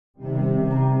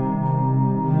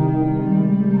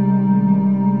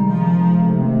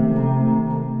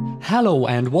Hello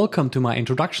and welcome to my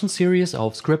introduction series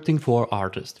of scripting for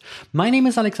artists. My name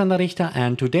is Alexander Richter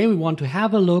and today we want to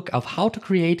have a look of how to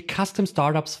create custom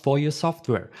startups for your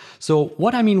software. So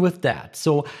what I mean with that?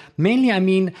 So mainly I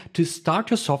mean to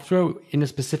start your software in a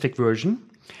specific version,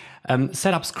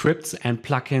 set up scripts and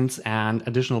plugins and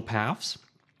additional paths,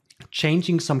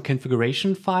 changing some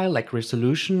configuration file like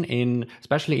resolution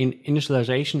especially in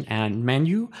initialization and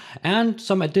menu, and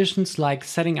some additions like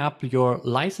setting up your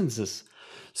licenses.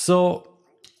 So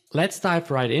let's dive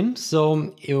right in.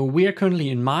 So we are currently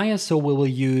in Maya, so we will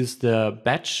use the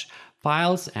batch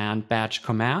files and batch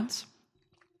commands.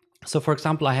 So for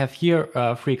example, I have here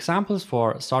 3 examples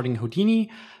for starting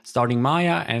Houdini, starting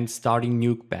Maya, and starting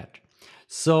Nuke Batch.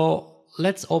 So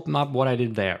let's open up what I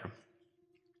did there.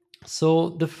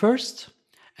 So the first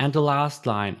and the last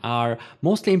line are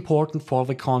mostly important for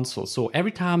the console. So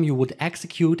every time you would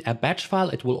execute a batch file,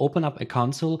 it will open up a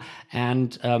console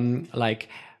and like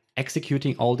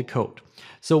executing all the code.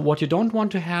 So what you don't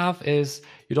want to have is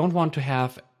you don't want to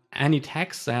have any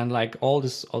text and like all the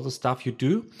stuff you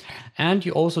do. And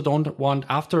you also don't want,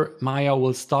 after Maya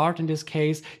will start in this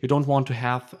case, you don't want to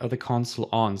have the console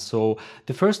on. So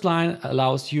the first line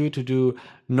allows you to do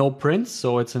no prints,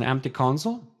 so it's an empty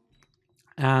console.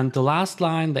 And the last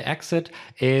line, the exit,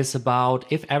 is about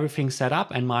if everything's set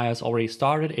up and Maya has already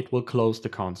started, it will close the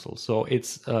console. So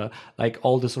it's like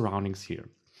all the surroundings here.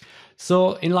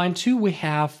 So in line 2, we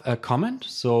have a comment.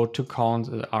 So to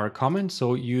call our comment,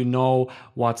 so you know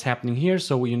what's happening here.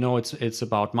 So you know it's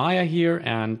about Maya here,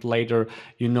 and later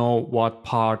you know what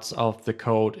parts of the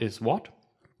code is what.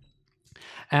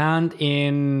 And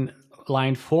in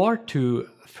line 4 to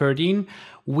 13,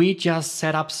 we just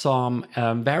set up some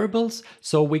variables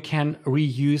so we can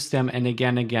reuse them and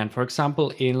again. For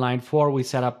example, in line 4, we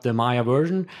set up the Maya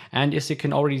version. And as you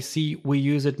can already see, we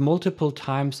use it multiple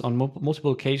times on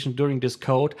multiple occasions during this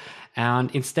code.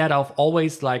 And instead of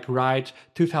always like write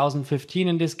 2015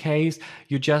 in this case,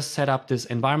 you just set up this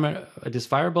environment, this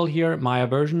variable here, Maya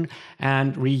version,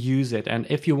 and reuse it. And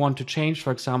if you want to change,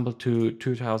 for example, to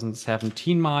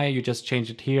 2017 Maya, you just change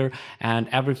it here and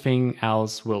everything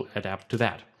else will adapt to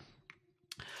that.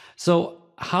 So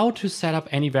how to set up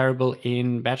any variable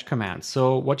in batch commands?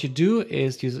 So what you do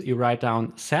is you write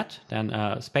down set,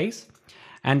 then space,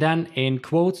 and then in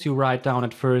quotes you write down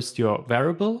at first your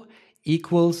variable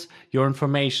equals your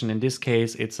information. In this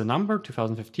case, it's a number,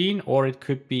 2015, or it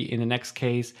could be, in the next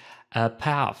case, a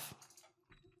path.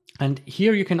 And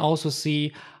here you can also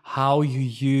see how you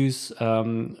use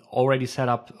already set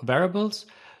up variables.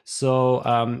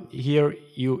 So here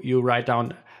you write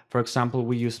down, for example,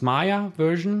 we use Maya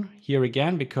version here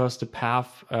again because the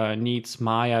path needs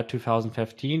Maya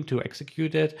 2015 to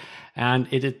execute it. And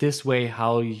it is this way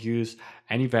how you use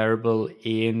any variable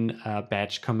in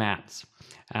batch commands.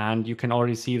 And you can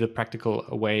already see the practical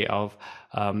way of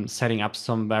setting up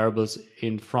some variables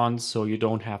in front so you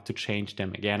don't have to change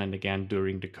them again and again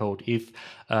during the code if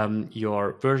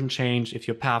your version changes, if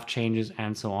your path changes,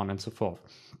 and so on and so forth.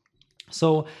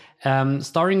 So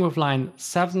starting with line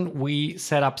 7, we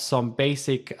set up some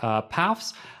basic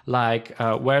paths like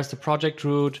where's the project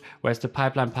root, where's the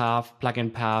pipeline path,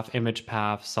 plugin path, image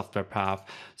path, software path.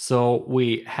 So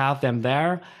we have them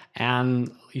there and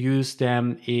use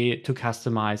them to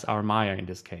customize our Maya in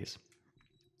this case.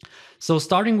 So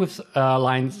starting with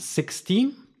line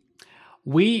 16,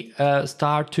 we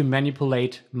start to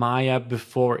manipulate Maya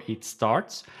before it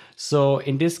starts. So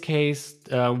in this case,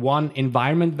 one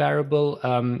environment variable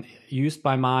used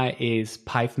by Maya is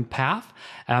Python path.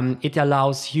 It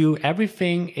allows you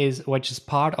everything which is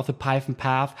part of the Python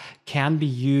path can be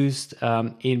used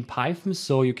in Python.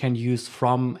 So you can use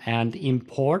from and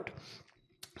import.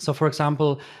 So for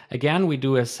example, again, we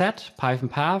do a set Python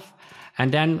path,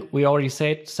 and then we already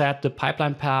set the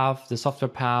pipeline path, the software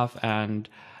path, and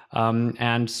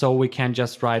so we can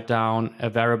just write down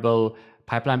a variable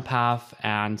pipeline path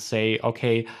and say,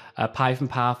 okay, Python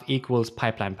path equals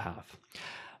pipeline path.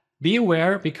 Be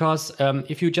aware, because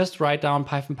if you just write down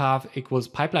Python path equals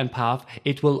pipeline path,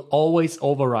 it will always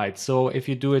overwrite. So if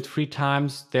you do it 3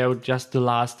 times, just the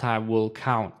last time will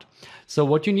count. So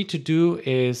what you need to do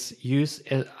is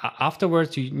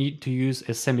afterwards you need to use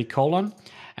a semicolon,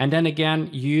 and then again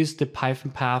use the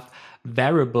Python path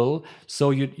variable.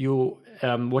 So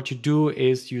what you do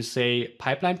is you say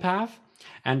pipeline path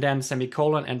and then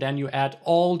semicolon, and then you add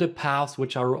all the paths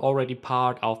which are already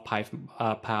part of Python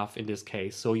path in this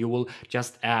case. So you will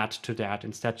just add to that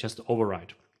instead, just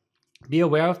overwrite. Be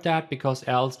aware of that, because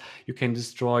else you can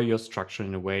destroy your structure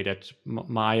in a way that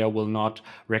Maya will not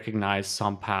recognize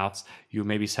some paths you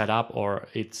maybe set up, or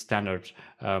it's standard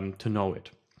to know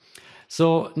it.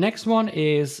 So next one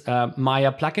is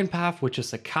Maya plugin path, which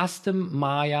is a custom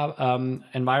Maya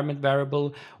environment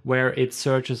variable where it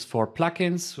searches for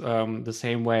plugins the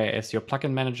same way as your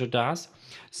plugin manager does.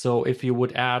 So if you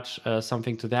would add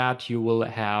something to that, you will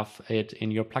have it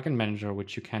in your plugin manager,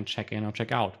 which you can check in or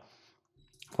check out.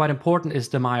 Quite important is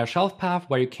the Maya shelf path,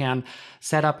 where you can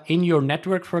set up in your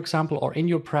network, for example, or in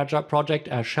your project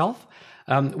a shelf,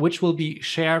 which will be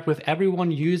shared with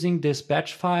everyone using this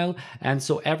batch file. And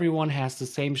so everyone has the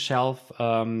same shelf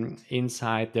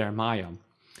inside their Maya.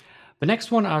 The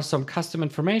next one are some custom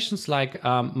informations like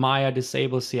Maya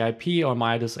disable CIP or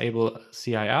Maya disable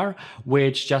CIR,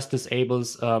 which just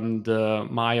disables the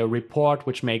Maya report,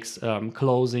 which makes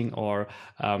closing or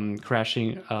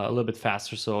crashing a little bit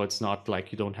faster. So it's not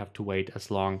like you don't have to wait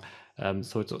as long.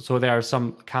 So there are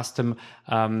some custom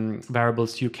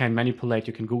variables you can manipulate.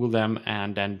 You can Google them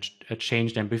and then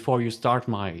change them before you start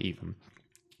Maya even.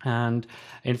 And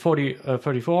in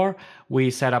 34,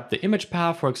 we set up the image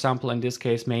path, for example, in this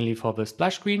case, mainly for the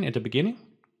splash screen at the beginning.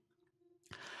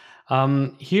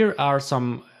 Here are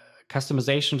some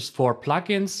customizations for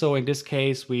plugins. So in this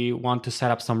case, we want to set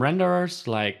up some renderers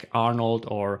like Arnold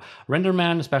or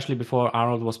RenderMan, especially before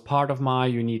Arnold was part of Maya,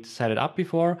 you need to set it up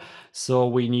before. So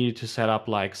we needed to set up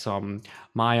like some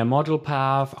Maya module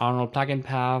path, Arnold plugin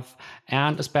path,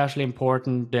 and especially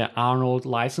important, the Arnold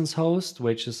license host,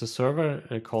 which is a server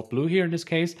called Blue here in this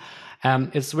case.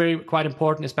 It's quite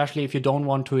important, especially if you don't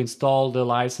want to install the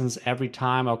license every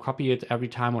time or copy it every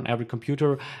time on every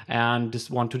computer and just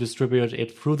want to distribute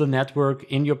it through the network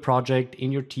in your project,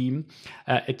 in your team.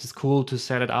 It is cool to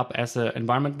set it up as an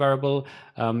environment variable.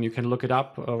 You can look it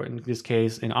up, or in this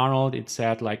case in Arnold, it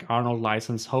said like Arnold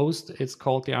license host, it's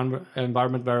called the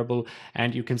environment variable,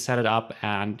 and you can set it up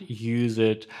and use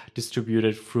it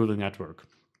distributed through the network.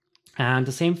 And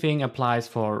the same thing applies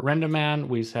for RenderMan.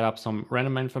 We set up some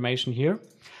RenderMan information here.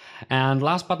 And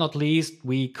last but not least,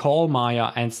 we call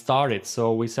Maya and start it.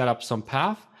 So we set up some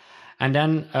path, and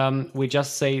then we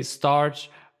just say start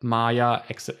Maya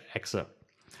exe.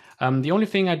 The only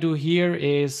thing I do here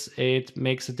is it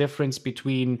makes a difference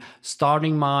between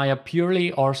starting Maya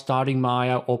purely or starting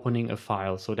Maya opening a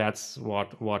file. So that's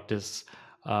what this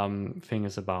thing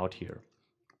is about here.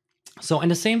 So,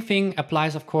 and the same thing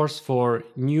applies, of course, for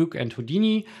Nuke and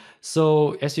Houdini.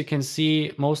 So as you can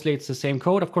see, mostly it's the same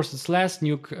code. Of course, it's less.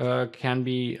 Nuke can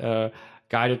be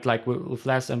guided like with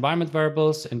less environment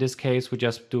variables. In this case, we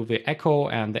just do the echo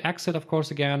and the exit, of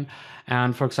course, again.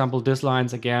 And for example, these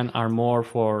lines, again, are more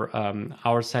for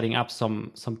our setting up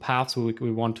some paths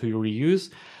we want to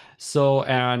reuse. So,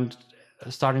 and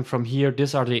starting from here,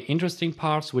 these are the interesting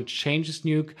parts which changes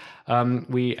Nuke.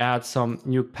 We add some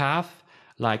Nuke path,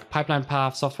 like pipeline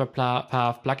path, software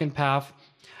path, plugin path,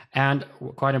 and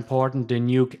quite important, the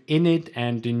Nuke init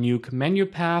and the Nuke menu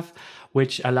path,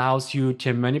 which allows you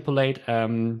to manipulate,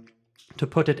 to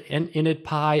put it in init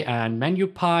pi and menu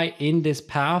pi in this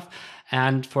path,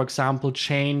 and for example,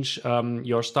 change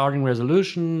your starting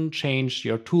resolution, change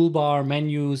your toolbar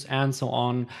menus, and so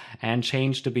on, and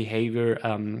change the behavior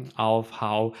of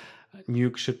how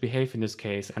Nuke should behave in this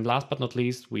case. And last but not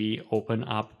least, we open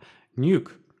up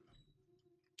Nuke.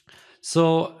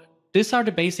 So these are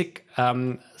the basic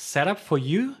setup for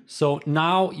you. So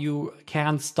now you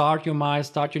can start your Maya,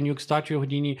 start your Nuke, start your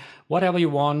Houdini, whatever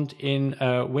you want in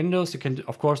Windows. You can,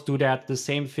 of course, do that the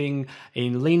same thing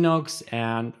in Linux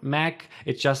and Mac.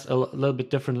 It's just a little bit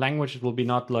different language. It will be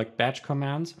not like batch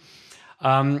commands.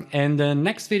 In the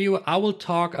next video, I will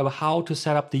talk about how to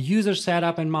set up the user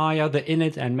setup in Maya, the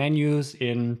init and menus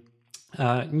in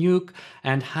Nuke,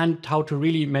 and how to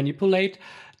really manipulate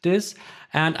this.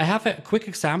 And I have a quick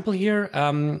example here.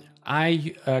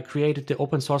 I created the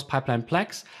open source pipeline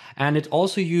Plex, and it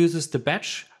also uses the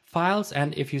batch files.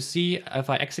 And if you see, if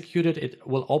I execute it, it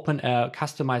will open a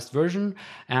customized version.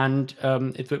 And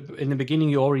in the beginning,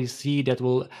 you already see that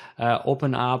will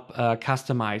open up a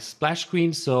customized splash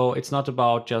screen. So it's not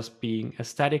about just being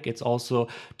aesthetic. It's also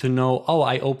to know, oh,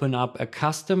 I open up a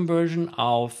custom version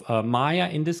of Maya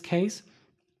in this case.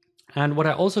 And what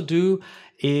I also do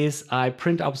is I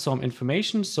print up some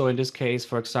information. So in this case,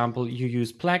 for example, you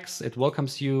use Plex, it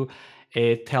welcomes you,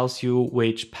 it tells you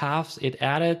which paths it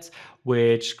added,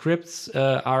 which scripts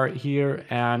are here,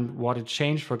 and what it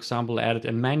changed. For example, added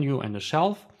a menu and a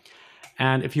shelf.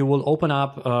 And if you will open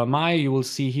up Maya, you will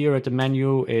see here at the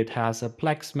menu, it has a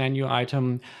Plex menu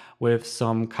item with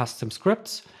some custom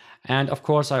scripts. And of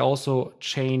course, I also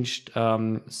changed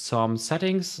some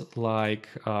settings, like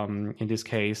in this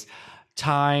case,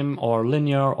 time or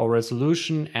linear or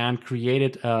resolution, and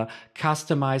created a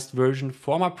customized version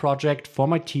for my project, for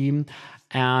my team.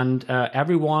 and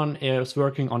everyone is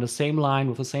working on the same line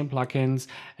with the same plugins,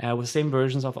 with the same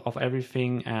versions of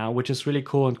everything, which is really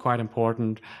cool and quite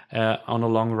important on the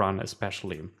long run,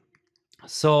 especially.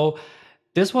 So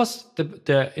this was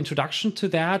the introduction to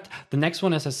that. The next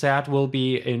one, as I said, will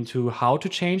be into how to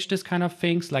change this kind of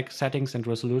things like settings and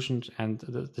resolutions and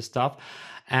the stuff.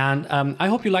 And I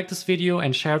hope you like this video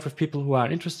and share it with people who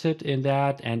are interested in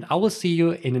that. And I will see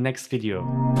you in the next video.